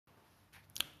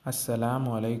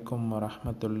Assalamu alaikum wa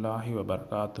rahmatullahi wa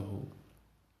barakatuhu.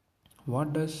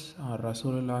 What does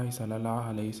Rasulullah sallallahu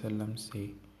alaihi wasallam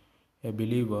say? A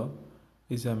believer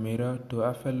is a mirror to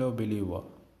a fellow believer.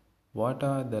 What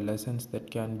are the lessons that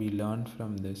can be learned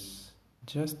from this?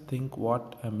 Just think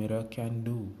what a mirror can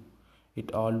do.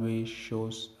 It always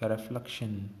shows a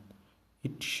reflection.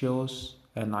 It shows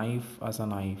a knife as a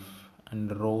knife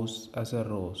and a rose as a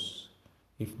rose.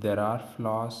 If there are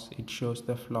flaws, it shows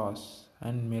the flaws,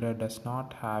 and mirror does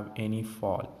not have any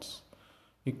faults.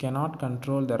 You cannot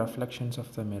control the reflections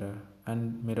of the mirror,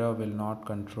 and mirror will not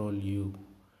control you.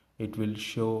 It will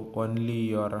show only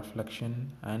your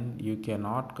reflection, and you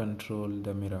cannot control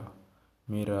the mirror.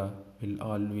 Mirror will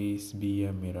always be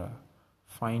a mirror.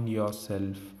 Find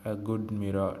yourself a good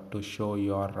mirror to show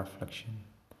your reflection.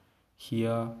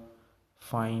 Here,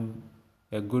 find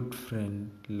a good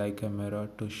friend like a mirror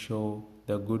to show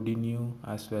the good in you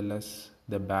as well as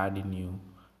the bad in you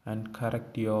and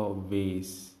correct your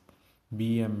ways.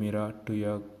 Be a mirror to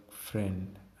your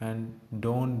friend and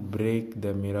don't break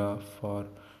the mirror for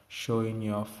showing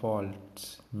your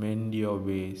faults. Mend your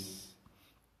ways.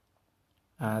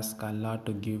 Ask Allah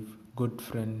to give good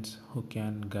friends who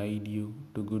can guide you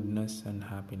to goodness and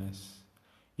happiness.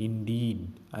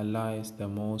 Indeed, Allah is the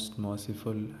most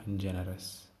merciful and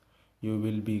generous. You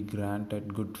will be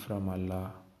granted good from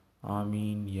Allah.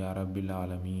 Ameen Ya Rabbil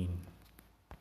Alameen.